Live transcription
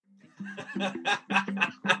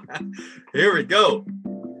Here we go.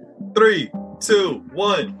 3, 2,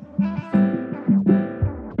 1.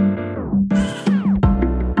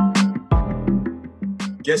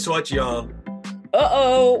 Guess what, y'all?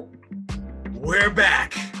 Uh-oh. We're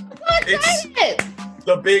back. It's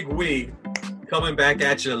the Big We coming back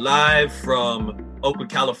at you live from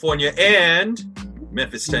Oakland, California and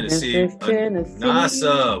Memphis, Tennessee.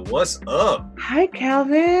 Nasa, what's up? Hi,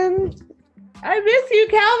 Calvin. I miss you,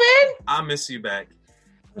 Calvin. I miss you back.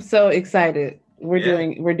 I'm so excited. We're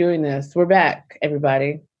doing this. We're back,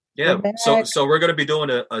 everybody. Yeah. So we're gonna be doing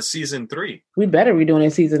a season 3. We better be doing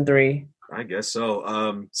a season 3. I guess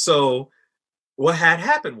so. So what had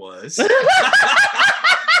happened was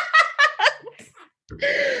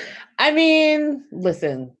I mean,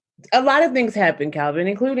 listen, a lot of things happened, Calvin,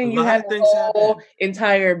 including you had a whole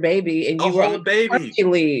entire baby and you were on paternity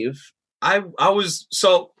leave. I was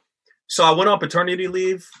so I went on paternity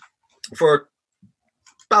leave for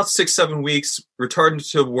about 6-7 weeks, returned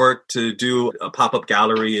to work to do a pop-up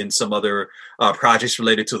gallery and some other projects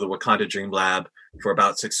related to the Wakanda Dream Lab for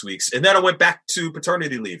about 6 weeks. And then I went back to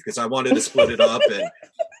paternity leave because I wanted to split it up. And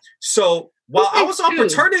so while I was on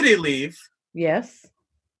paternity leave, yes,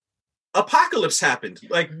 apocalypse happened.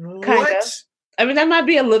 Like, what? I mean, that might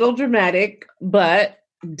be a little dramatic, but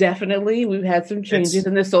definitely we've had some changes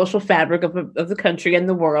in the social fabric of the country and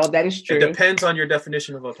the world. That is true. It depends on your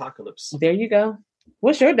definition of apocalypse. There you go.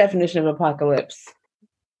 What's your definition of apocalypse?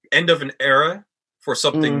 End of an era for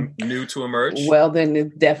something new to emerge. Well, then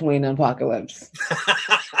it's definitely an apocalypse.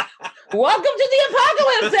 Welcome to the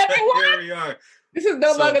apocalypse, everyone. Here we are. This is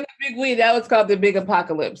no longer the Big We. That was called the Big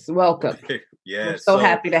Apocalypse. Welcome. Yeah. We're so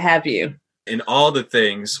happy to have you. In all the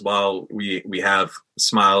things, while we have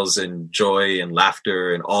smiles and joy and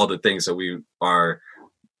laughter and all the things that we are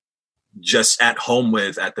just at home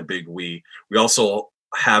with at the Big We also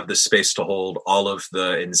have the space to hold all of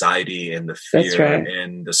the anxiety and the fear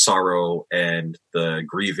and the sorrow and the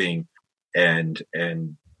grieving and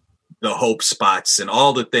the hope spots and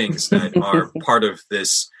all the things that are part of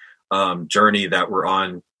this journey that we're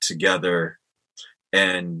on together.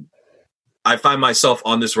 And I find myself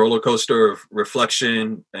on this roller coaster of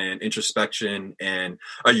reflection and introspection and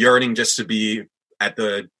a yearning just to be at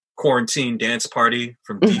the quarantine dance party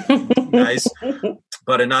from Deep Nice.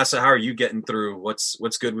 But Anasa, how are you getting through?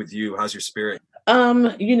 What's good with you? How's your spirit?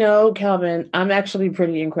 Calvin, I'm actually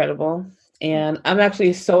pretty incredible. And I'm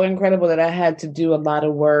actually so incredible that I had to do a lot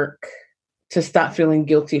of work to stop feeling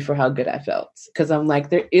guilty for how good I felt. Because I'm like,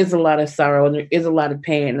 there is a lot of sorrow and there is a lot of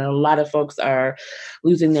pain and a lot of folks are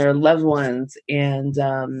losing their loved ones. And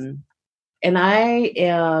I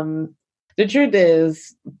am, the truth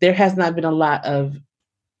is, there has not been a lot of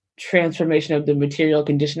transformation of the material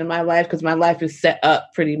condition in my life because my life is set up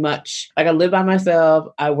pretty much. Like I live by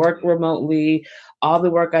myself. I work remotely. All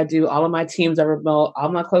the work I do, all of my teams are remote. All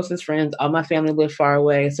my closest friends, all my family live far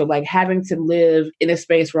away. So like having to live in a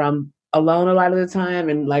space where I'm alone a lot of the time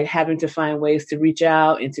and like having to find ways to reach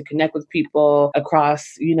out and to connect with people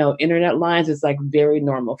across, internet lines is like very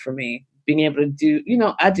normal for me. Being able to do,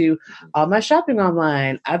 I do all my shopping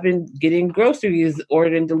online. I've been getting groceries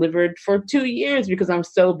ordered and delivered for 2 years because I'm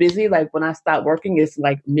so busy. Like when I stop working, it's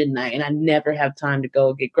like midnight and I never have time to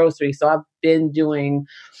go get groceries. So I've been doing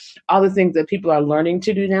all the things that people are learning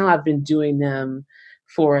to do now. I've been doing them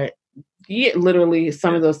for literally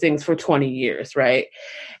some of those things for 20 years. Right.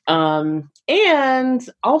 And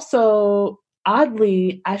also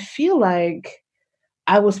oddly, I feel like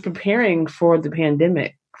I was preparing for the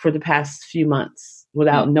pandemic for the past few months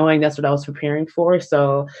without knowing that's what I was preparing for.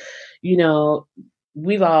 So,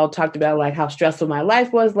 we've all talked about like how stressful my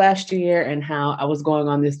life was last year and how I was going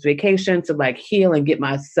on this vacation to like heal and get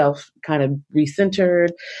myself kind of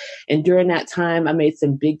recentered. And during that time, I made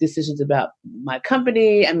some big decisions about my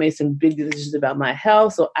company. I made some big decisions about my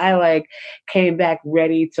health. So I like came back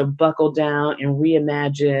ready to buckle down and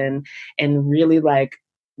reimagine and really like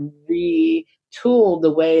retool the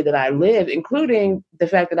way that I live, including the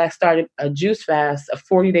fact that I started a juice fast, a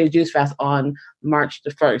 40-day juice fast on March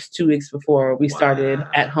the 1st, 2 weeks before we started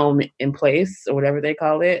at home in place or whatever they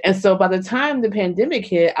call it. And so by the time the pandemic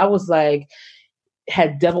hit, I was like,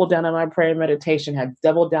 had doubled down on my prayer and meditation, had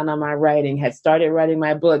doubled down on my writing, had started writing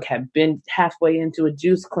my book, had been halfway into a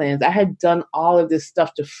juice cleanse. I had done all of this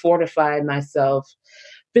stuff to fortify myself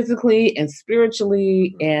physically and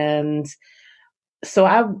spiritually. And so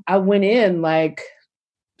I went in like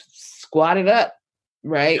squatted up,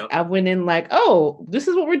 right? Yep. I went in like, oh, this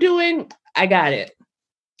is what we're doing. I got it.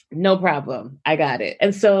 No problem. I got it.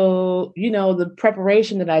 And so, the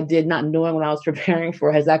preparation that I did, not knowing what I was preparing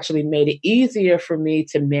for, has actually made it easier for me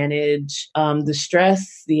to manage the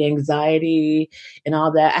stress, the anxiety, and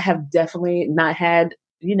all that. I have definitely not had,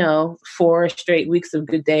 4 straight weeks of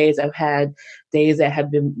good days. I've had days that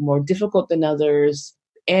have been more difficult than others.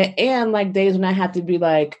 And like days when I have to be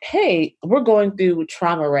like, hey, we're going through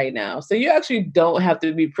trauma right now. So you actually don't have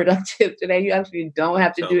to be productive today. You actually don't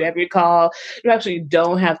have to do every call. You actually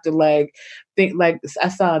don't have to think I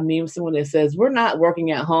saw a meme, someone that says, we're not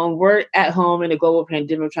working at home. We're at home in a global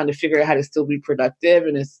pandemic trying to figure out how to still be productive.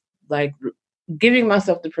 And it's like giving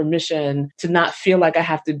myself the permission to not feel like I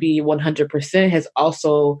have to be 100% has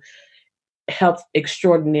also helped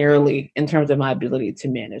extraordinarily in terms of my ability to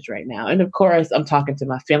manage right now. And of course, I'm talking to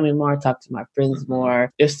my family more, talk to my friends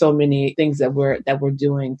more. There's so many things that we're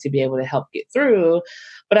doing to be able to help get through.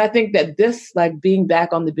 But I think that this, like being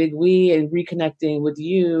back on the big we and reconnecting with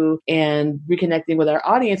you and reconnecting with our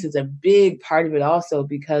audience, is a big part of it also,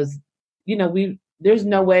 because, there's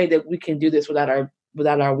no way that we can do this without our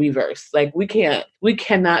Weverse. Like we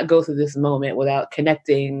cannot go through this moment without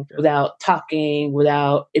connecting, without talking,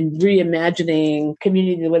 without reimagining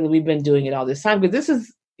community the way that we've been doing it all this time. Because this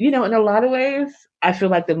is, in a lot of ways, I feel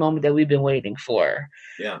like the moment that we've been waiting for.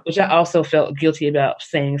 Yeah. Which I also felt guilty about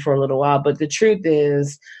saying for a little while. But the truth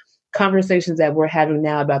is, conversations that we're having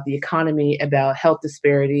now about the economy, about health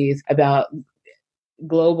disparities, about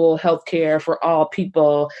global healthcare for all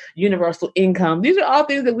people, universal income. These are all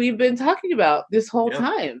things that we've been talking about this whole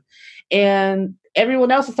time. And everyone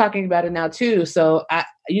else is talking about it now too. So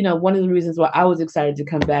one of the reasons why I was excited to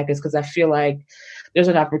come back is because I feel like there's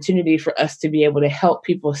an opportunity for us to be able to help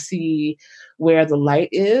people see where the light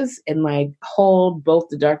is, and like hold both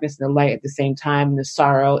the darkness and the light at the same time, the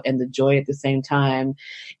sorrow and the joy at the same time,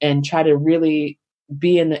 and try to really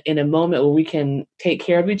be in a moment where we can take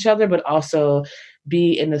care of each other, but also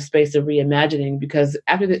be in the space of reimagining, because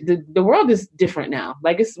after the world is different now.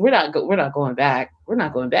 Like we're not going back. We're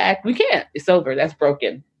not going back. We can't. It's over. That's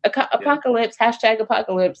broken. Apocalypse,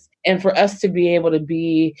 #apocalypse. And for us to be able to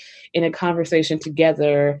be in a conversation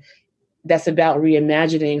together that's about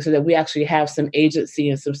reimagining, so that we actually have some agency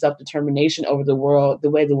and some self-determination over the world,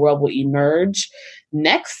 the way the world will emerge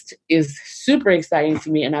next, is super exciting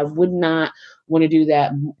to me. And I would not want to do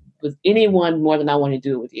that with anyone more than I want to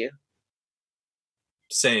do it with you.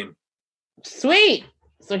 Same. Sweet.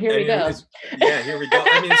 So here we go. Here we go.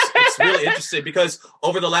 I mean, it's really interesting because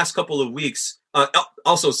over the last couple of weeks,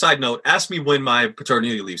 also side note, ask me when my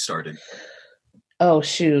paternity leave started. Oh,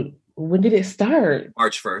 shoot. When did it start?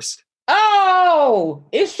 March 1st. Oh,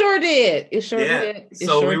 it sure did. It sure did.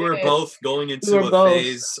 So we were both going into a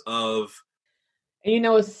phase of, and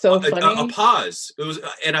it's so funny. A pause. It was,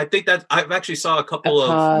 and I think that I've actually saw a couple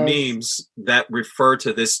of memes that refer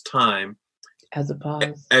to this time as a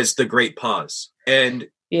pause, as the Great Pause. And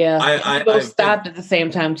I both stopped at the same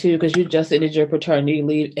time too, because you just ended your paternity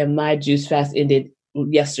leave and my juice fast ended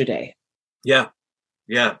yesterday. Yeah.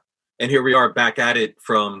 And here we are back at it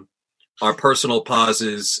from our personal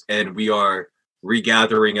pauses, and we are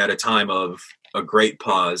regathering at a time of a great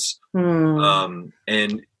pause.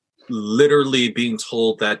 And literally being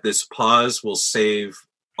told that this pause will save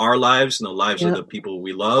our lives and the lives of the people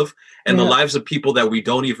we love, and the lives of people that we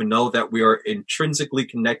don't even know that we are intrinsically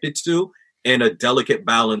connected to, in a delicate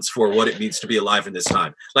balance for what it means to be alive in this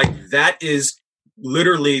time. Like that is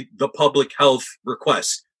literally the public health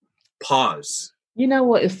request. Pause. You know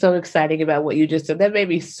what is so exciting about what you just said? That made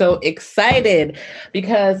me so excited,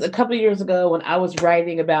 because a couple of years ago when I was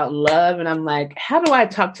writing about love, and I'm like, how do I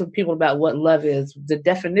talk to people about what love is? The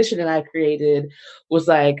definition that I created was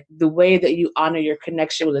like the way that you honor your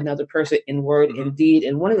connection with another person in word and deed.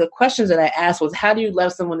 And one of the questions that I asked was, how do you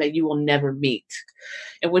love someone that you will never meet?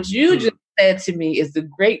 And what you just said to me is the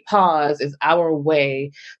Great Pause is our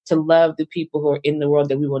way to love the people who are in the world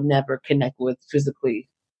that we will never connect with physically.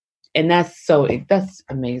 And that's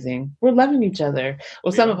amazing. We're loving each other.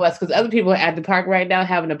 Well, some of us, because other people are at the park right now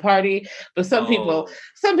having a party, but some people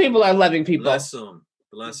are loving people. Bless them.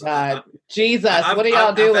 God, Jesus, what are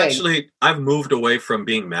y'all doing? I've moved away from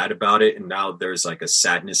being mad about it, and now there's like a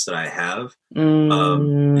sadness that I have,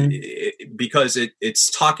 because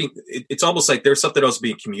it's almost like there's something else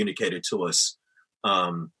being communicated to us.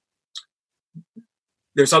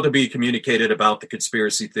 There's something being communicated about the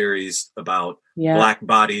conspiracy theories about Black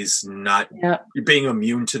bodies not being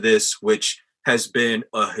immune to this, which has been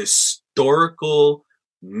a historical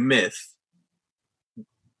myth,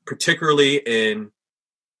 particularly in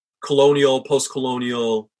colonial,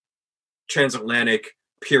 post-colonial, transatlantic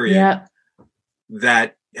period,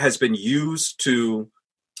 that has been used to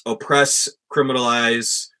oppress,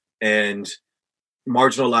 criminalize, and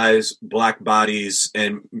marginalize Black bodies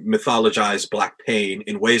and mythologize Black pain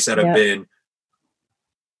in ways that have been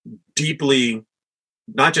deeply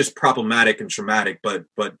not just problematic and traumatic, but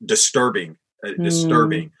disturbing,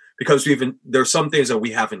 because there's some things that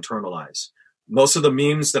we have internalized. Most of the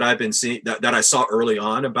memes that I've been seeing that I saw early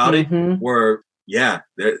on about it were,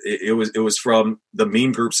 it was from the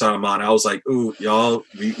meme groups that I'm on. I was like, ooh, y'all,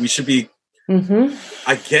 we should be,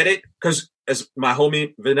 I get it. Cause as my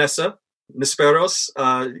homie, Vanessa Nisperos,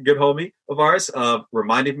 good homie of ours,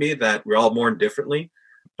 reminded me that we all mourn differently.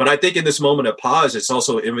 But I think in this moment of pause, it's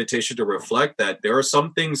also an invitation to reflect that there are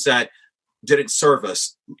some things that didn't serve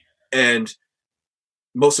us. And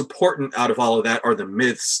most important out of all of that are the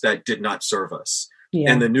myths that did not serve us.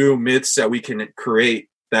 Yeah. And the new myths that we can create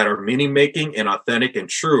that are meaning making and authentic and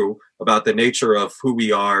true about the nature of who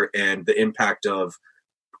we are and the impact of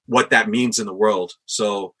what that means in the world.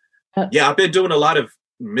 So, I've been doing a lot of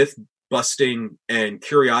myth busting and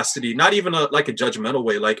curiosity, not even like a judgmental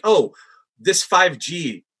way, like, oh, this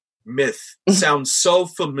 5G myth sounds so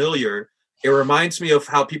familiar. It reminds me of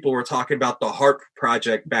how people were talking about the HARP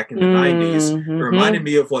project back in the 90s. It reminded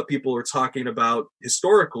me of what people were talking about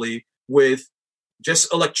historically with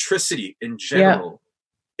just electricity in general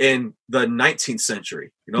in the 19th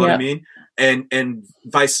century. You know what I mean? And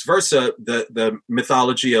vice versa, the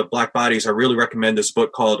mythology of Black bodies. I really recommend this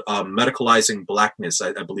book called Medicalizing Blackness,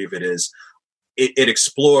 I believe it is. It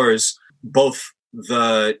explores both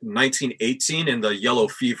the 1918 and the yellow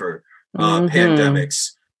fever pandemics.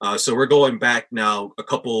 So we're going back now a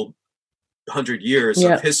couple hundred years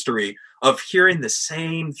of history of hearing the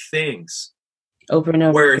same things over and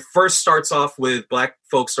over. Where it first starts off with Black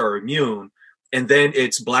folks are immune, and then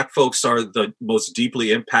it's Black folks are the most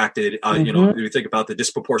deeply impacted. You know, you think about the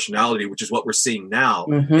disproportionality, which is what we're seeing now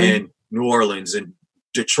in New Orleans and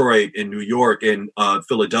Detroit and New York and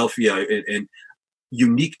Philadelphia and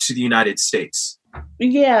unique to the United States.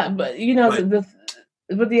 Yeah, but you know,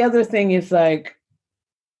 but the other thing is like,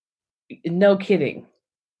 no kidding.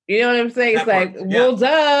 You know what I'm saying? It's like, well,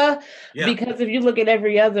 duh. Yeah. Because if you look at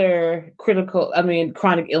every other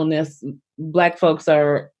chronic illness, Black folks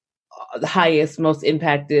are the highest, most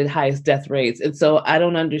impacted, highest death rates. And so I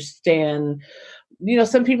don't understand. You know,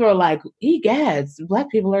 some people are like, egads, Black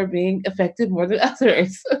people are being affected more than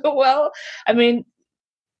others. Well, I mean,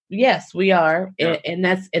 yes, we are. Yeah. And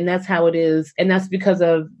that's how it is. And that's because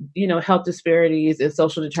of, you know, health disparities and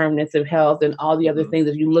social determinants of health and all the other things.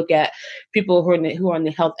 If you look at people who are in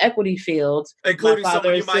the health equity field, including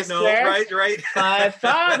someone you might know, right? My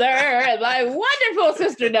father and my wonderful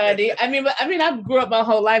sister Nandi. I mean, I grew up my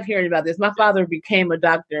whole life hearing about this. My father became a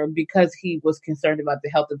doctor because he was concerned about the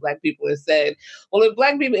health of Black people and said, well,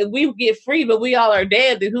 if we get free, but we all are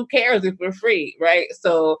dead, then who cares if we're free, right?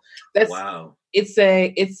 So that's wow. It's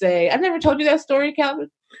a. I've never told you that story, Calvin.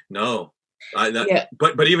 No,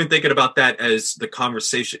 but even thinking about that as the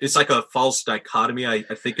conversation, it's like a false dichotomy. I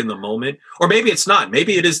think in the moment, or maybe it's not.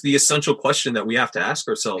 Maybe it is the essential question that we have to ask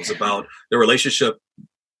ourselves about the relationship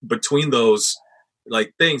between those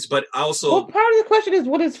like things. But also, well, part of the question is,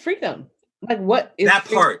 what is freedom? Like, what is that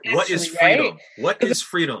part? What is freedom? Right? What is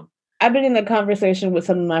freedom? I've been in a conversation with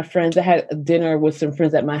some of my friends. I had dinner with some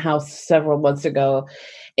friends at my house several months ago.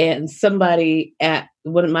 And somebody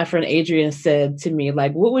one of my friend Adrian said to me,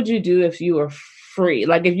 like, what would you do if you were free?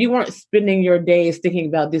 Like, if you weren't spending your days thinking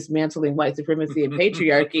about dismantling white supremacy and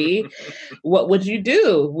patriarchy, what would you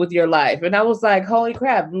do with your life? And I was like, holy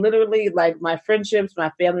crap, literally, like my friendships,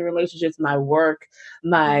 my family relationships, my work,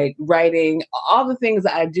 my writing, all the things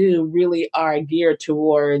that I do really are geared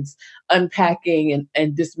towards unpacking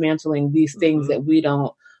and dismantling these things that we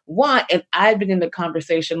don't want. And I've been in the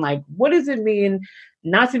conversation, like, what does it mean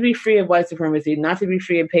not to be free of white supremacy, not to be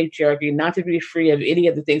free of patriarchy, not to be free of any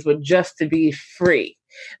of the things, but just to be free?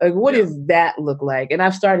 Like, what does that look like? And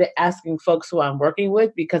I've started asking folks who I'm working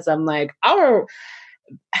with, because I'm like,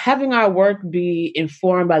 having our work be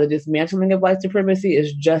informed by the dismantling of white supremacy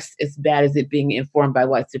is just as bad as it being informed by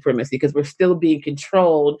white supremacy, because we're still being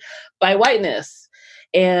controlled by whiteness.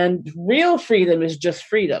 And real freedom is just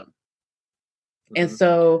freedom. And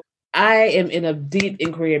so I am in a deep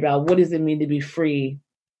inquiry about what does it mean to be free,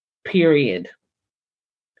 period.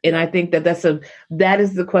 And I think that that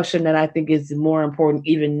is the question that I think is more important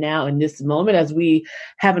even now in this moment, as we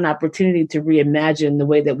have an opportunity to reimagine the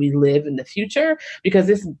way that we live in the future, because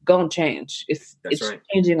it's going to change. It's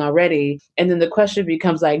changing already. And then the question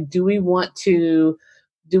becomes like, do we want to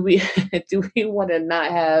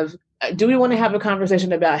have a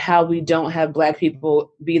conversation about how we don't have Black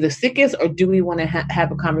people be the sickest, or do we want to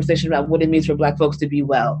have a conversation about what it means for Black folks to be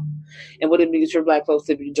well? and what it means for Black folks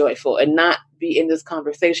to be joyful, and not be in this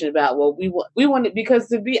conversation about, well, we want it, because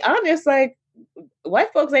to be honest, like,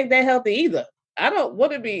 white folks ain't that healthy either. I don't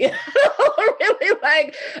want to be really,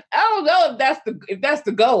 like, I don't know if that's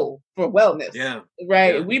the goal for wellness. Yeah.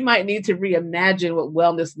 Right. Yeah. We might need to reimagine what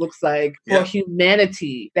wellness looks like for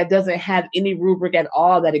humanity that doesn't have any rubric at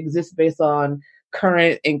all that exists based on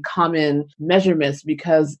current and common measurements,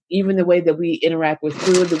 because even the way that we interact with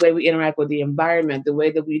food, the way we interact with the environment, the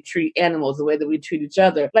way that we treat animals, the way that we treat each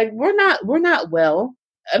other, like, we're not well.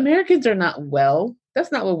 Americans are not well.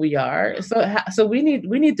 That's not what we are. So we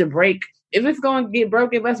need to break. If it's going to get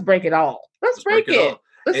broken, let's break it all. Let's break it.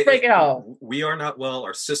 Let's break it all. We are not well.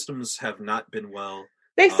 Our systems have not been well.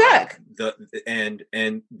 They suck. And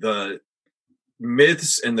the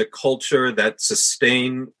myths and the culture that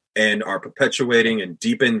sustain and are perpetuating and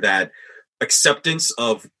deepen that acceptance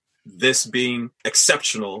of this being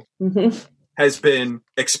exceptional has been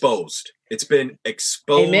exposed. It's been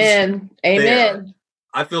exposed. Amen. Amen.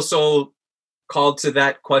 I feel so called to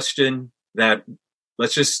that question that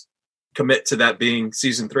let's just commit to that being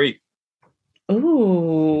season 3.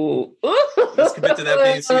 Ooh. Let's commit to that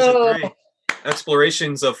being season 3.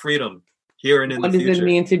 Explorations of freedom here and in the future. What does it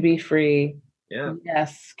mean to be free? Yeah.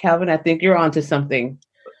 Yes, Calvin, I think you're onto something.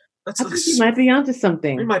 I think you might be onto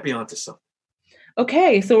something. We might be onto something.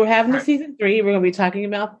 Okay, so we're having the season 3. We're going to be talking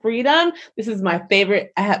about freedom. This is my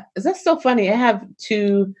favorite. Is that so funny? I have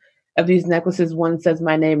 2 of these necklaces. One says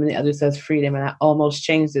my name and the other says freedom. And I almost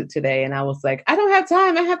changed it today. And I was like, I don't have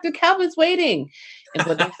time. I have to. Calvin's waiting.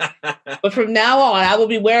 But from now on, I will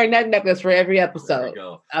be wearing that necklace for every episode.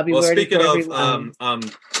 I'll be wearing speaking it for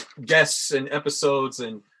of guests and episodes,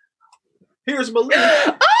 and here's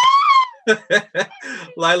Malik.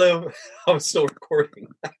 Lila, I'm still recording.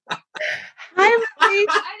 Hi, Malik.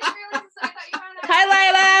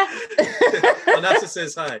 Hi, Lila. Vanessa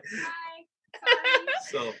says hi.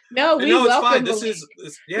 So no, we it's welcome fine. Malik.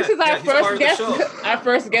 This is our first guest. Our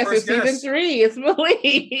first guest in season 3. It's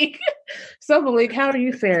Malik. So Malik, how are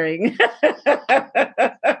you faring?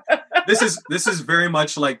 This is very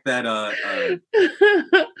much like that.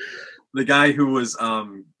 The guy who was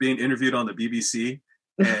being interviewed on the BBC,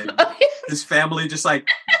 and his family just like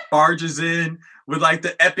barges in with like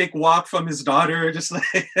the epic walk from his daughter, just like.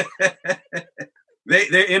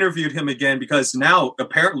 They interviewed him again because now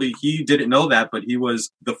apparently he didn't know that, but he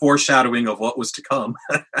was the foreshadowing of what was to come.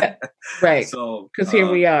 Right. So because here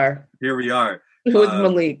we are. Here we are with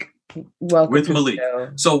Malik. Welcome with Malik.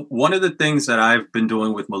 So one of the things that I've been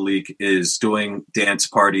doing with Malik is doing dance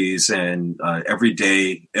parties, and every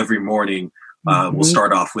day, every morning, we'll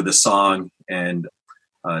start off with a song, and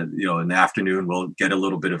in the afternoon we'll get a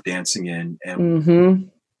little bit of dancing in.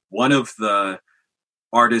 And one of the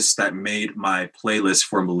artist that made my playlist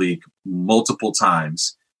for Malik multiple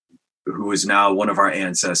times, who is now one of our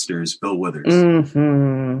ancestors, Bill Withers,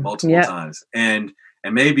 multiple times. And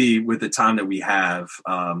maybe with the time that we have,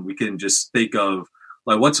 we can just think of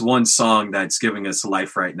like, what's one song that's giving us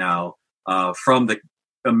life right now from the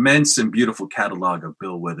immense and beautiful catalog of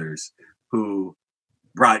Bill Withers, who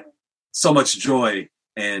brought so much joy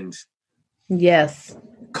and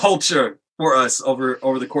culture for us over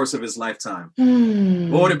the course of his lifetime.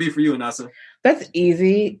 What would it be for you, Anasa? That's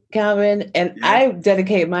easy, Calvin. And I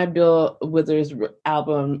dedicate my Bill Withers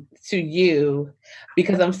album to you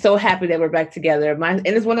because I'm so happy that we're back together. And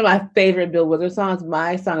it's one of my favorite Bill Withers songs.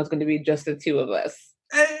 My song is going to be Just the Two of Us.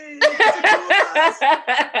 Hey, just the two of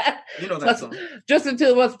us. You know that song. Just the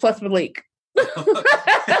Two of Us plus Malik. I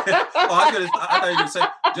thought you were going to say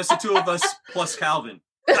Just the Two of Us plus Calvin.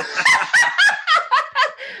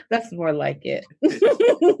 That's more like it.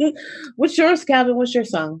 What's yours, Calvin? What's your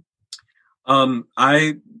song?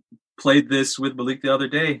 I played this with Malik the other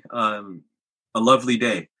day, A Lovely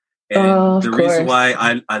Day. And the reason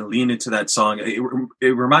why I lean into that song, it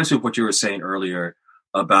reminds me of what you were saying earlier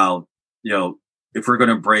about, if we're going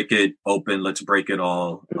to break it open, let's break it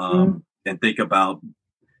all. And think about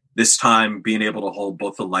this time being able to hold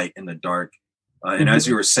both the light and the dark. And as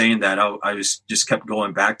you were saying that, I just kept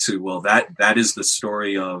going back to, well, that is the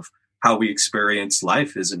story of how we experience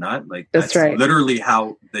life, is it not? Like that's right. Literally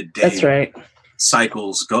how the day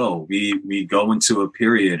cycles go. We go into a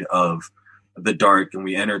period of the dark and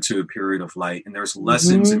we enter to a period of light, and there's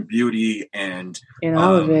lessons and beauty and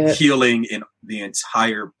healing in the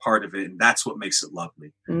entire part of it, and that's what makes it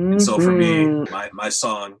lovely. And so for me, my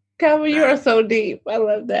song, Calvin, you are so deep. I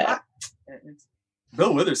love that.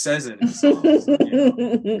 Bill Withers says it in his songs.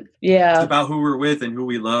 It's about who we're with and who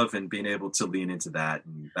we love, and being able to lean into that.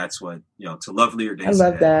 And that's what, to lovelier days. I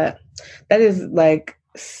love that. That is like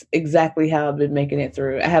exactly how I've been making it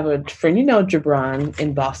through. I have a friend, Jabron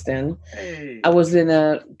in Boston. Hey. I was in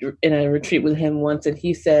a retreat with him once, and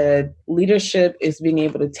he said leadership is being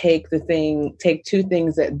able to take two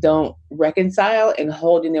things that don't reconcile and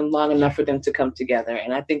holding them long enough for them to come together.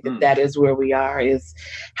 And I think that is where we are, is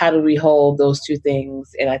how do we hold those two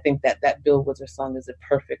things? And I think that Bill Withers song is a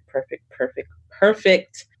perfect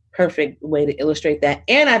way to illustrate that.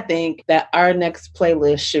 And I think that our next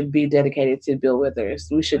playlist should be dedicated to Bill Withers.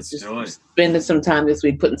 We should spend some time this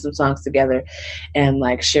week putting some songs together and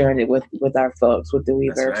like sharing it with our folks, with the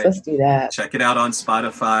Weavers. Right. Let's do that. Check it out on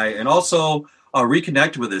Spotify, and also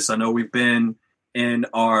reconnect with us. I know we've been in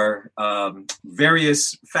our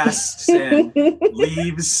various fasts and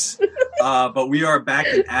leaves, but we are back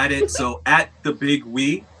at it. So at The Big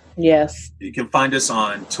We. Yes. You can find us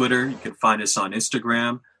on Twitter. You can find us on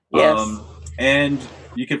Instagram. Yes. And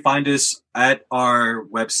you can find us at our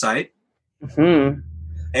website. Mm-hmm.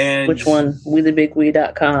 And which one?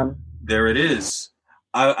 WeTheBigWe.com. There it is.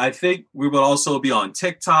 I think we will also be on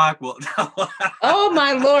TikTok. Well, oh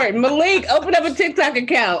my Lord, Malik, open up a TikTok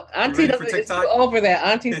account. Auntie is too old for that.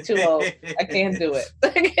 Auntie's too old. I can't do it.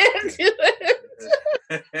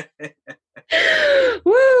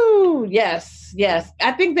 Woo! Yes.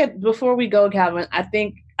 I think that before we go, Calvin, I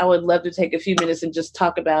think I would love to take a few minutes and just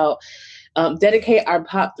talk about, dedicate our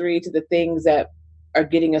pop 3 to the things that are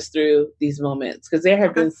getting us through these moments, because there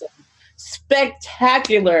have been some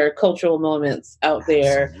spectacular cultural moments out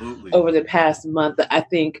there over the past month that I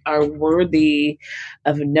think are worthy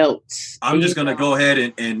of note. I'm just going to go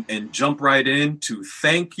ahead and jump right in to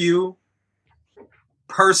thank you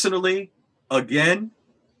personally again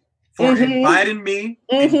for inviting me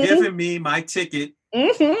and giving me my ticket,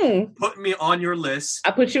 putting me on your list.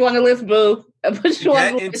 I put you on the list, boo. I put you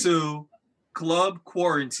on the list. Into Club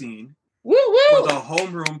Quarantine for the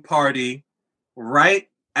homeroom party right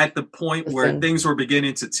at the point where things were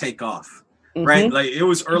beginning to take off, right? Like it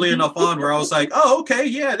was early enough on where I was like, oh, okay,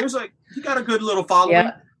 yeah, there's like, you got a good little following.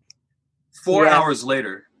 Yeah. 4 hours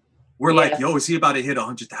later, we're like, yo, is he about to hit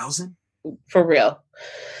 100,000? For real.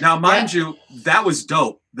 Now, mind you, that was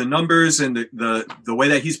dope. The numbers and the way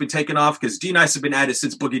that he's been taking off, because D-Nice has been at it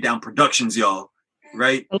since Boogie Down Productions, y'all,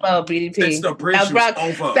 right? Hello, BDP. Since the bridge was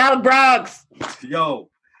over. South Bronx. Yo.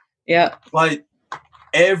 Yeah. But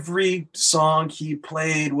every song he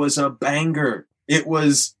played was a banger. It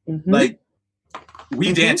was like,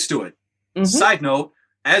 we danced to it. Side note,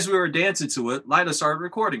 as we were dancing to it, Lila started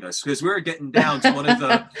recording us because we were getting down to one of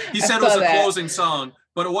the, he said it was a closing song,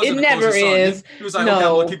 but it wasn't a closing song. He was like,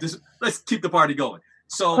 okay, let's keep the party going.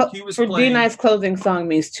 So he was playing. D-Nice closing song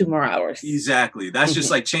means 2 more hours. Exactly. That's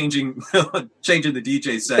just like changing the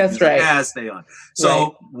DJ set. That's right. Like, stay on.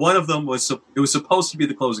 So one of them was supposed to be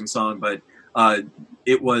the closing song, but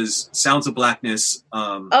it was Sounds of Blackness.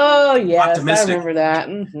 Oh yes, Optimistic. I remember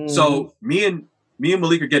that. So me and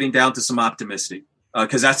Malik are getting down to some Optimistic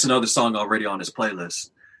because that's another song already on his playlist.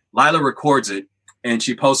 Lila records it and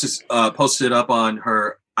she posted it up on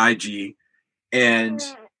her IG, and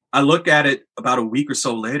I look at it about a week or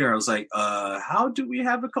so later. I was like, how do we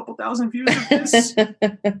have a couple thousand views of this?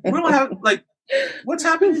 We don't have, like, what's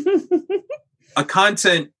happening? A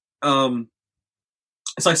content,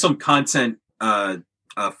 it's like some content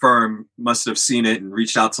firm must have seen it and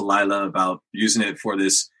reached out to Lila about using it for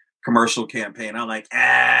this commercial campaign. I'm like,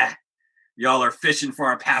 y'all are fishing for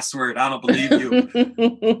our password. I don't believe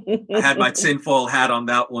you. I had my tinfoil hat on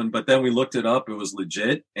that one, but then we looked it up. It was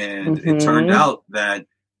legit. And it turned out that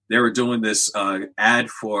they were doing this ad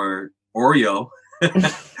for Oreo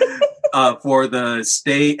for the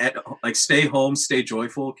Stay Home, Stay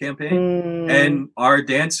Joyful campaign. And our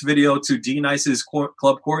dance video to D-Nice's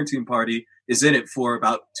Club Quarantine Party is in it for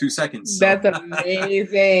about 2 seconds. So. That's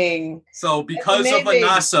amazing. So because of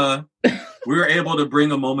Anasa, we were able to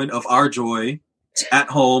bring a moment of our joy at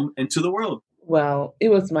home and to the world. Well, it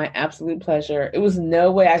was my absolute pleasure. It was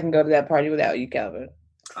no way I can go to that party without you, Calvin.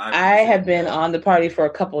 I had been on the party for a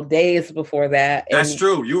couple of days before that. That's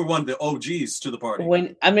true. You were one of the OGs to the party.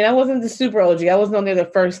 I wasn't the super OG. I wasn't on there the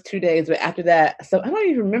first 2 days, but after that, so I don't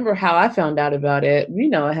even remember how I found out about it. You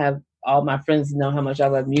know, I have all my friends know how much I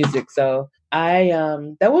love music. So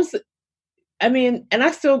and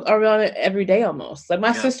I still are on it every day almost. Like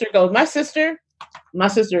my sister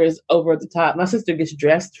is over the top. My sister gets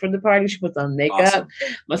dressed for the party. She puts on makeup. Awesome.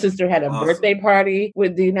 My sister had a birthday party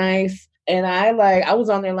with D-Nice. And I was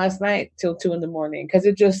on there last night till 2 a.m. because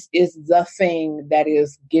it just is the thing that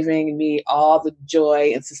is giving me all the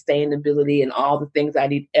joy and sustainability and all the things I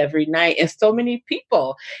need every night. And so many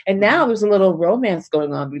people. And now there's a little romance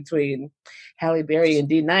going on between Halle Berry and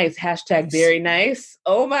D-Nice. #Berry Nice.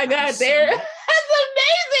 Oh my God, that's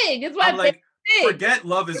thing. It's my I'm like, favorite thing. forget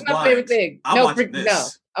Love Is It's my Blind. favorite thing. I'm watching this. No,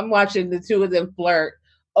 I'm watching the two of them flirt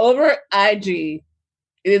over IG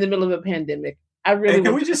in the middle of a pandemic. I really And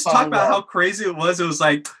can want we them to just fall talk in about love. how crazy it was? It was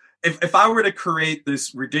like, if I were to create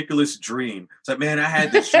this ridiculous dream, it's like, man, I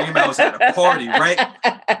had this dream. I was at a party, right?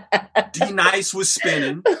 D Nice was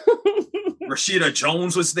spinning. Rashida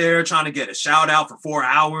Jones was there trying to get a shout out for 4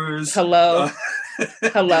 hours. Hello.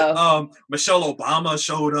 Michelle Obama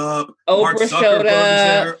showed up. Oprah Mark Zuckerberg showed was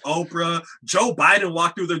up. there. Oprah. Joe Biden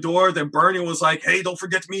walked through the door. Then Bernie was like, "Hey, don't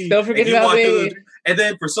forget me. Don't forget And he about walked me." through and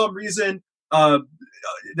then for some reason,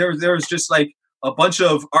 there was just like a bunch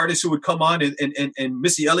of artists who would come on, and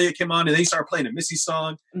Missy Elliott came on, and they started playing a Missy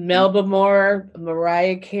song. Melba Moore,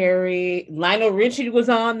 Mariah Carey, Lionel Richie was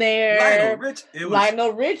on there.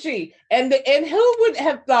 Lionel Richie. And who would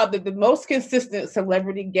have thought that the most consistent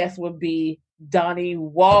celebrity guest would be Donnie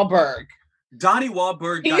Wahlberg? Donnie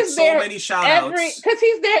Wahlberg got so many shout outs. Because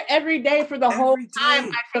he's there every day for the whole time.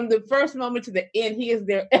 Like from the first moment to the end, he is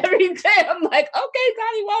there every day. I'm like, okay,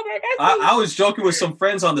 Donnie Wahlberg. I was joking with some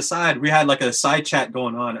friends on the side. We had like a side chat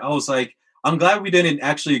going on. I was like, I'm glad we didn't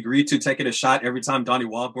actually agree to taking a shot every time Donnie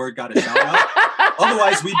Wahlberg got a shout out.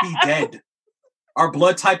 Otherwise, we'd be dead. Our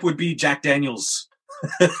blood type would be Jack Daniels.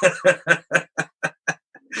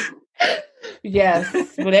 Yes,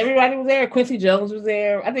 but everybody was there. Quincy Jones was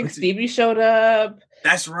there. I think Stevie showed up.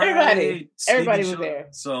 That's right. Everybody was there.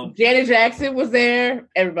 So Janet Jackson was there.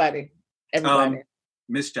 Everybody.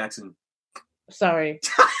 Miss Jackson. Sorry.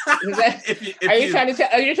 Are you trying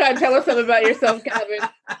to tell us something about yourself, Calvin?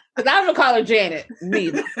 Because I'm gonna call her Janet.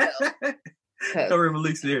 Me.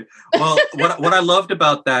 Malik's there. Well, what I loved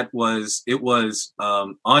about that was it was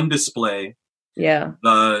on display. Yeah.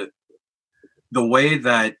 The way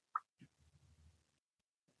that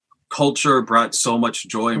culture brought so much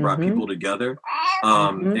joy and brought people together,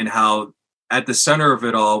 and how at the center of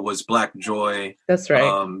it all was Black joy. That's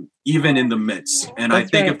right. Even in the midst. And I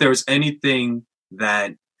think if there's anything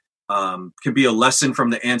that can be a lesson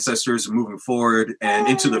from the ancestors moving forward and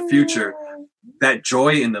into the future, that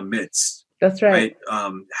joy in the midst. That's right.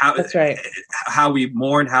 That's right. How we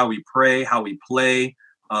mourn, how we pray, how we play.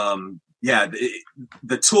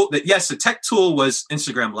 The tool that the tech tool was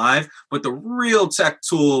Instagram Live, but the real tech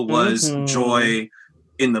tool was joy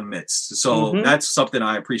in the midst. So that's something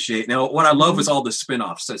I appreciate. Now, what I love is all the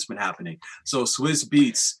spin-offs that's been happening. So Swizz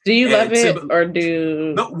Beatz. Do you love it or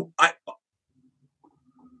do? No,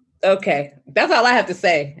 okay, that's all I have to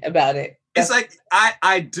say about it. It's like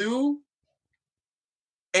I do.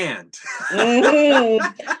 And I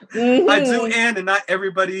do, and not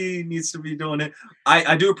everybody needs to be doing it.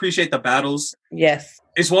 I do appreciate the battles. Yes,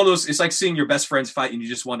 it's one of those. It's like seeing your best friends fight, and you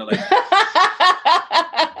just want to like.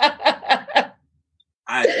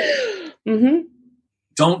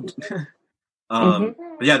 Don't. But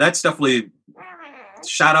yeah, that's definitely.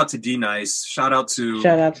 Shout out to D Nice. Shout out to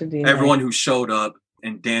everyone who showed up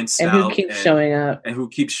and danced and out who keeps showing up. And who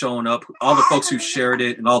keeps showing up. All the folks who shared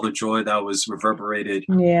it and all the joy that was reverberated.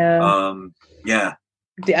 Yeah.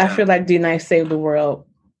 I feel like D Nice saved the world.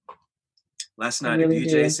 Last night, really a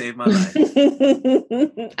DJ saved my life.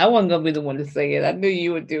 I wasn't going to be the one to say it. I knew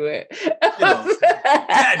you would do it.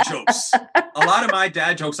 Dad jokes. A lot of my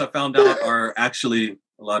dad jokes I found out are actually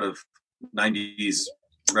a lot of 90s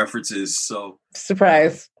references. So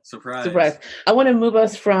Surprise. I want to move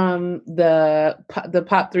us from the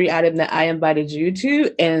pop 3 item that I invited you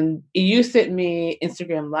to, and you sent me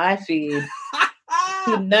Instagram live feed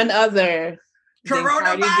to none other than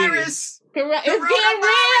coronavirus. It's getting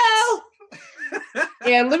real.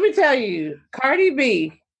 And let me tell you, Cardi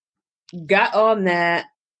B got on that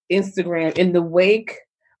Instagram in the wake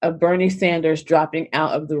of Bernie Sanders dropping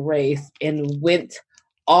out of the race and went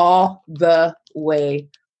all the way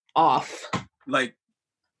off. Like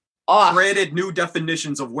created new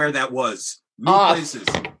definitions of where that was. New places.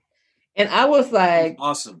 And I was like,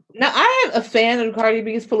 awesome. Now, I am a fan of Cardi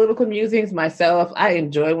B's political musings myself. I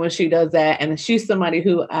enjoy when she does that. And she's somebody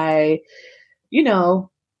who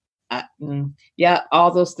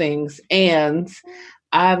all those things. And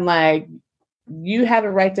I'm like, you have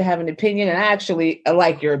a right to have an opinion. And I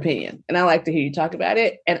like your opinion. And I like to hear you talk about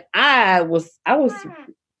it. And I was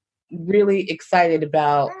really excited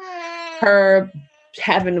about her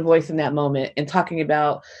having a voice in that moment and talking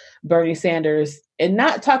about Bernie Sanders and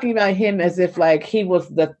not talking about him as if like he was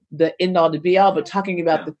the end all to be all, but talking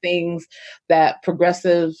about the things that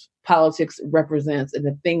progressive politics represents and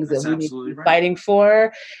the things that we need to be fighting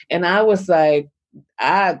for. And I was like,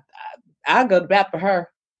 I go to bat for her.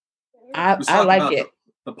 I like it.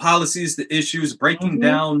 The policies, the issues, breaking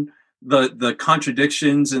down the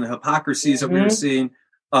contradictions and the hypocrisies that we were seeing.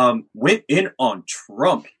 went in on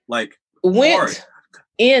Trump, like went hard.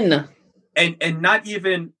 in, and not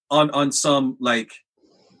even on some like,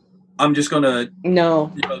 I'm just gonna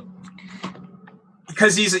no,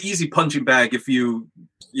 because he's an easy punching bag. If you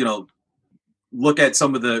look at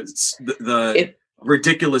some of the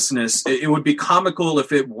ridiculousness, it would be comical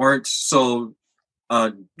if it weren't so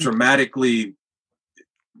dramatically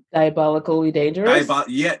diabolically dangerous.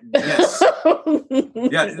 Yes.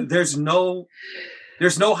 Yeah, there's no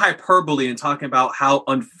hyperbole in talking about how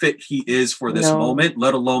unfit he is for this moment,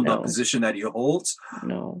 let alone the position that he holds.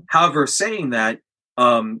 No. However, saying that,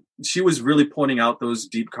 she was really pointing out those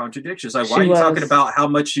deep contradictions. Like, why are you talking about how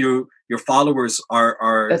much your followers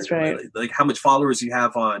are That's right. Like how much followers you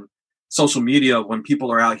have on social media when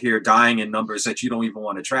people are out here dying in numbers that you don't even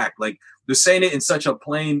want to track? Like, they're saying it in such a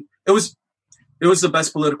plain. It was the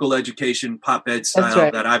best political education pop ed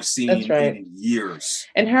style that I've seen in years.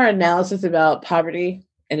 And her analysis about poverty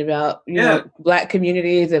and about Black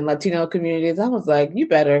communities and Latino communities, I was like, you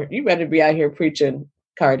better be out here preaching,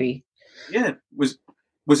 Cardi. Yeah, was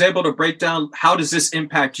able to break down how does this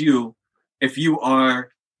impact you if you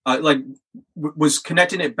are was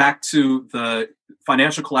connecting it back to the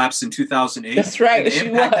financial collapse in 2008. That's right. And the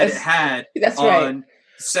impact that it had on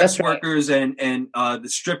sex workers and the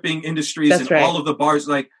stripping industries and all of the bars.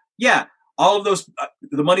 Like, all of those,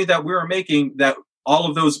 the money that we were making, that all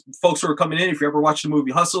of those folks who were coming in, if you ever watched the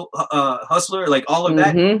movie Hustler, like all of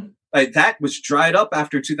that, like that was dried up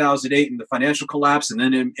after 2008 and the financial collapse, and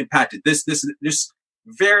then it impacted this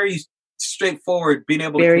very straightforward, being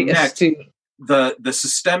able to connect the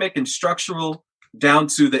systemic and structural down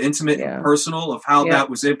to the intimate and personal of how that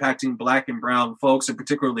was impacting Black and brown folks, and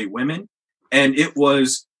particularly women. And it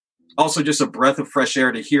was also just a breath of fresh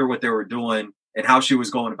air to hear what they were doing and how she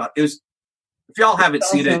was going about it. If y'all haven't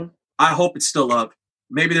seen it, I hope it's still up.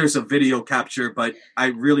 Maybe there's a video capture, but I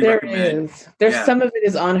really recommend. There's some of it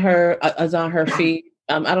is on her feed.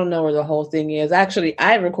 I don't know where the whole thing is. Actually,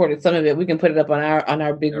 I recorded some of it. We can put it up on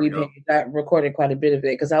our Big We page. I recorded quite a bit of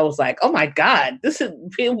it because I was like, oh my God,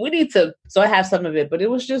 we need to. So I have some of it, but it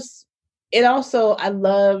was just, it also, I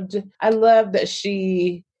loved that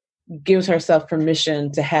she gives herself permission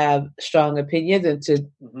to have strong opinions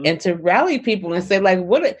and to rally people and say, like,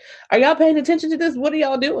 what are y'all paying attention to this? What are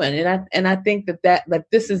y'all doing? And I think that like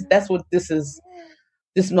that's what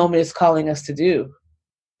this moment is calling us to do,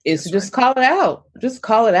 is to just call it out. Just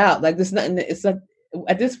call it out. Like, there's nothing. It's like,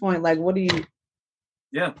 at this point, like, what do you?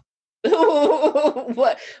 Yeah.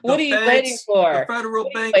 what are you waiting for?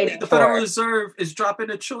 The Federal Reserve is dropping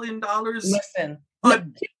 $1 trillion. Listen. A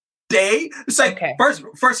day. It's like,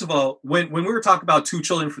 first of all, when we were talking about $2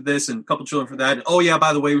 trillion for this and a couple trillion for that, and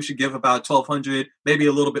by the way, we should give about 1,200, maybe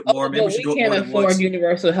a little bit more. Maybe we should do it more than once. We can't afford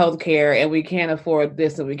universal health care, and we can't afford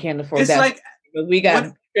this, and we can't afford that. Like, but we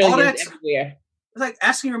got trillions everywhere. It's like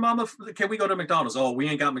asking your mama, can we go to McDonald's? Oh, we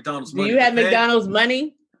ain't got McDonald's money. Do you have McDonald's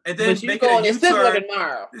money? And then make it a U-turn.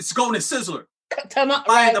 Tomorrow. It's going to Sizzler.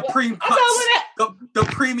 Buying the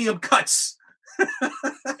premium cuts.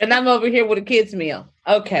 And I'm over here with a kid's meal.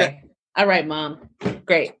 Okay. All right, Mom.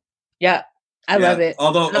 Great. Yeah. I love it.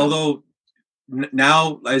 Although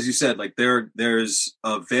now, as you said, like there's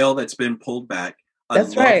a veil that's been pulled back. I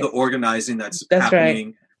love the organizing that's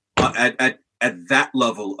happening at that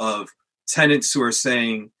level of tenants who are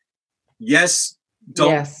saying, yes,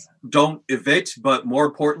 don't evict, but more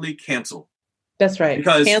importantly, cancel. That's right.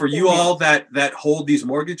 Because for you all that hold these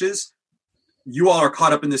mortgages, you all are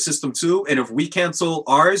caught up in the system too. And if we cancel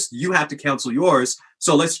ours, you have to cancel yours.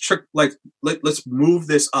 So let's move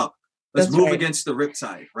this up. Let's move against the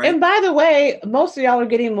riptide, right? And by the way, most of y'all are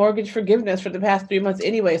getting mortgage forgiveness for the past 3 months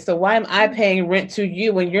anyway. So why am I paying rent to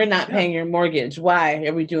you when you're not paying your mortgage? Why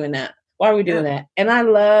are we doing that? Why are we doing that? And I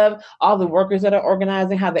love all the workers that are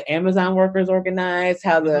organizing, how the Amazon workers organize,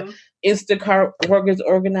 how the Instacart workers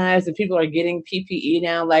organize, and people are getting PPE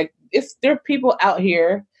now. Like, there are people out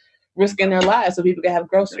here risking their lives so people can have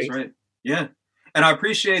groceries. That's right. Yeah. And I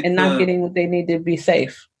appreciate not getting what they need to be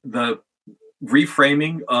safe. The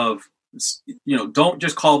reframing of, don't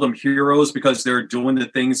just call them heroes because they're doing the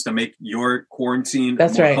things to make your quarantine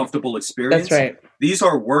a more comfortable experience. That's right. These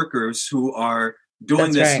are workers who are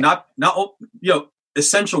doing this, not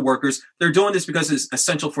essential workers. They're doing this because it's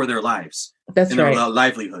essential for their lives and their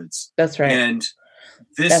livelihoods. That's right. And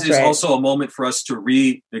this is also a moment for us to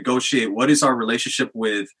renegotiate what is our relationship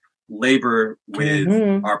with labor, with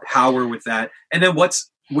our power with that, and then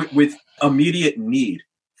what's with immediate need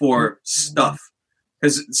for stuff.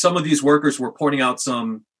 Because some of these workers were pointing out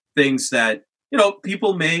some things that,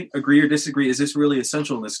 people may agree or disagree. Is this really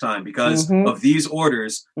essential in this time? Because of these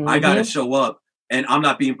orders, I got to show up and I'm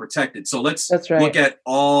not being protected. So let's That's right. look at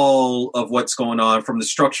all of what's going on, from the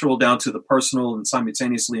structural down to the personal, and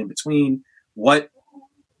simultaneously in between. What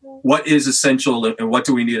is essential, and what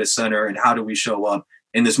do we need to center, and how do we show up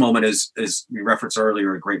in this moment, as we referenced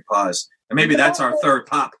earlier, a great pause. And maybe that's our third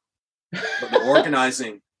pop, the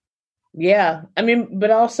organizing. Yeah. I mean,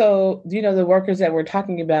 but also, the workers that we're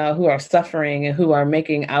talking about who are suffering and who are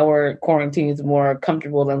making our quarantines more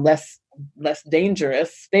comfortable and less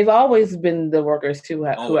dangerous, they've always been the workers who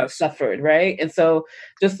have suffered, right? And so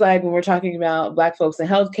just like when we're talking about Black folks in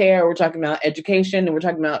healthcare, we're talking about education, and we're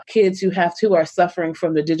talking about kids who are suffering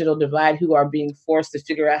from the digital divide, who are being forced to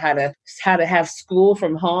figure out how to have school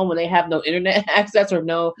from home when they have no internet access or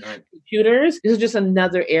no computers. This is just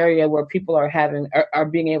another area where people are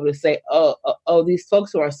being able to say, oh, these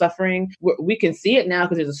folks who are suffering, we can see it now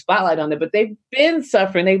because there's a spotlight on it, but they've been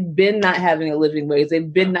suffering. They've been not having a living wage.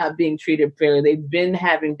 They've been not being treated fairly. They've been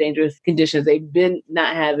having dangerous conditions. They've been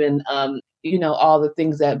not having, all the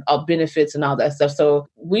things that benefits and all that stuff. So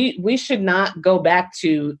we should not go back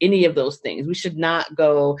to any of those things. We should not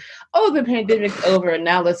go, the pandemic's over and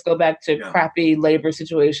now let's go back to crappy labor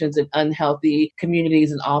situations and unhealthy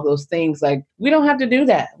communities and all those things. Like, we don't have to do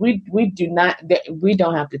that. We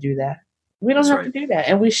don't have to do that. We don't have to do that.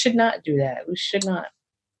 And we should not do that. We should not.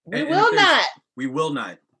 We will not. We will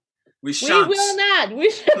not. We shan't. We will not. We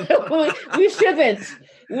shouldn't.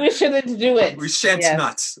 We shouldn't do it. We shan't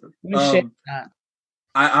not. We shan't not.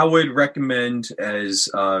 I would recommend as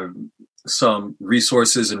some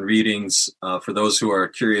resources and readings for those who are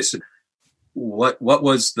curious. What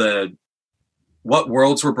worlds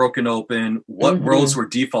were broken open? What worlds were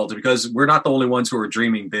defaulted? Because we're not the only ones who are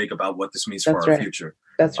dreaming big about what this means for our future.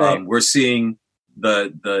 That's right. We're seeing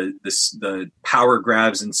the power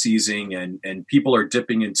grabs and seizing, and people are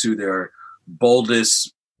dipping into their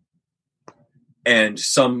boldest and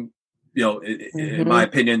some, in my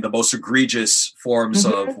opinion, the most egregious forms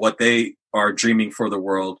of what they are dreaming for the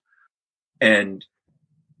world. And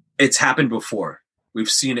it's happened before. We've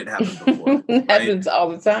seen it happen before. It happens all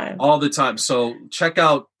the time. All the time. So check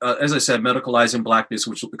out, as I said, Medicalizing Blackness,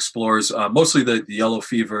 which explores mostly the yellow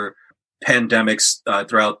fever pandemics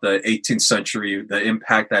throughout the 18th century, the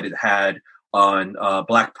impact that it had on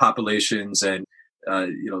Black populations, and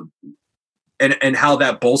and how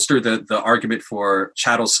that bolstered the argument for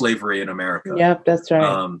chattel slavery in America. Yep, that's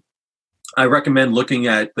right. I recommend looking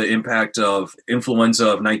at the impact of influenza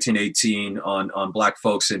of 1918 on Black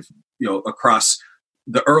folks, and across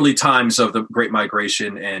the early times of the Great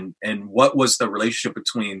Migration, and what was the relationship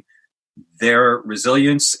between their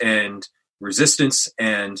resilience and resistance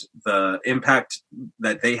and the impact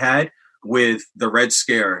that they had with the Red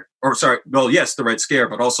Scare, the Red Scare,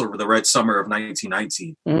 but also the Red Summer of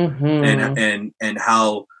 1919, and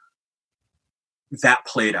how that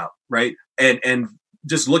played out, right? And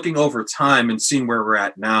just looking over time and seeing where we're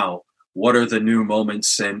at now, what are the new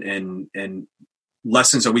moments and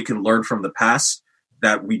lessons that we can learn from the past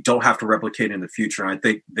that we don't have to replicate in the future. And I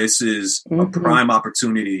think this is a prime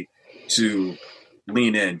opportunity to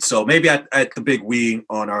lean in. So maybe at the Big We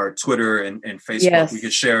on our Twitter and Facebook, we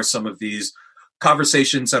could share some of these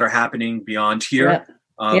conversations that are happening beyond here,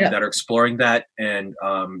 that are exploring that, and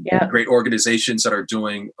great organizations that are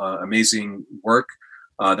doing amazing work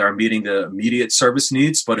that are meeting the immediate service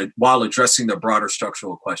needs, but while addressing the broader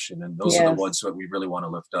structural question. And those are the ones that we really want to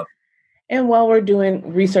lift up. And while we're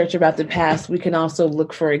doing research about the past, we can also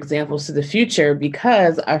look for examples to the future,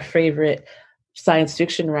 because our favorite science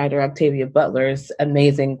fiction writer, Octavia Butler's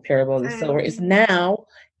amazing Parable of the Sower, is now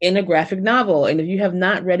in a graphic novel. And if you have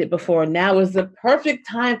not read it before, now is the perfect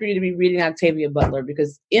time for you to be reading Octavia Butler,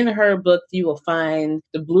 because in her book, you will find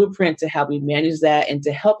the blueprint to how we manage that, and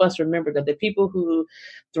to help us remember that the people who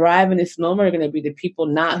thrive in this moment are going to be the people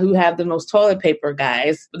not who have the most toilet paper,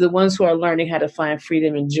 guys, but the ones who are learning how to find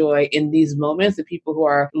freedom and joy in these moments, the people who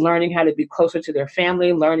are learning how to be closer to their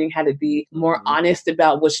family, learning how to be more honest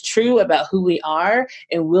about what's true about who we are,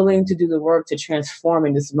 and willing to do the work to transform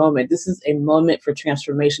in this moment. This is a moment for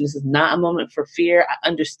transformation. This is not a moment for fear. I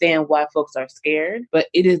understand why folks are scared, but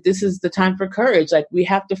this is the time for courage. Like, we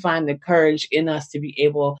have to find the courage in us to be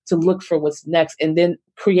able to look for what's next and then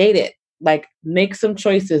create it. Like, make some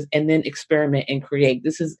choices and then experiment and create.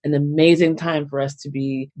 This is an amazing time for us to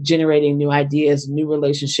be generating new ideas, new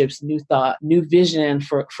relationships, new thought, new vision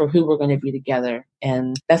for who we're going to be together.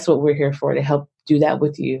 And that's what we're here for, to help do that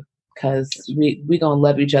with you, because we're going to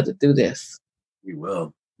love each other through this. We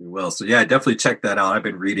will. So definitely check that out. I've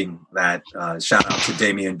been reading that. Shout out to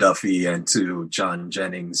Damian Duffy and to John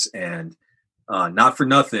Jennings. And not for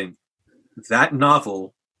nothing, that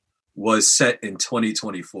novel was set in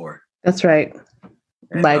 2024. That's right.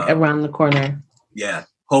 And, around the corner. Yeah.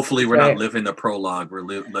 Hopefully, we're Right. not living the prologue. We're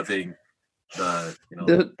living the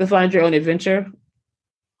the find your own adventure.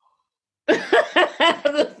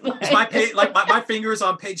 It's my page, like my fingers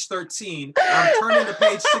on page 13. I'm turning to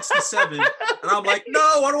page 67, and I'm like, no,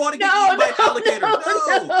 I don't want to get eaten by an alligator.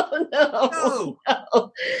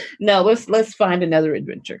 No. Let's find another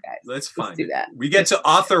adventure, guys. Let's do that. We get to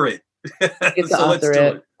author it. Let's do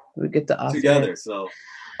it. We get to author together. it. So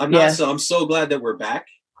I'm so glad that we're back.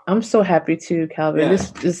 I'm so happy too, Calvin. Yeah.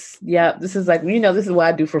 This is like, this is what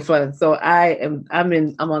I do for fun. So I'm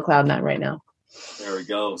on cloud 9 right now. There we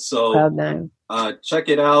go. So cloud 9. Check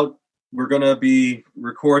it out. We're gonna be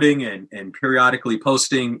recording and periodically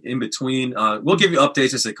posting in between. We'll give you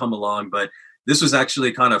updates as they come along, but this was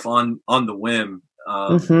actually kind of on the whim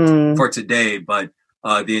for today. But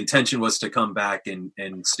the intention was to come back and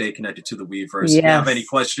stay connected to the Weverse. Yes. If you have any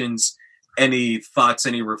questions, any thoughts,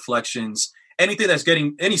 any reflections,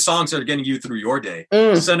 anything any songs that are getting you through your day,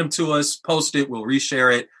 send them to us, post it, we'll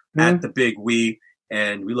reshare it at the Big We,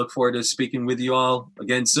 and we look forward to speaking with you all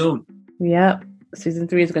again soon. Yep. Season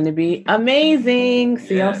 3 is going to be amazing.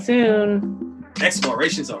 See y'all soon.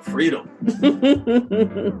 Explorations of freedom.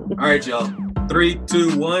 All right, y'all. 3,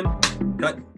 2, 1. Cut.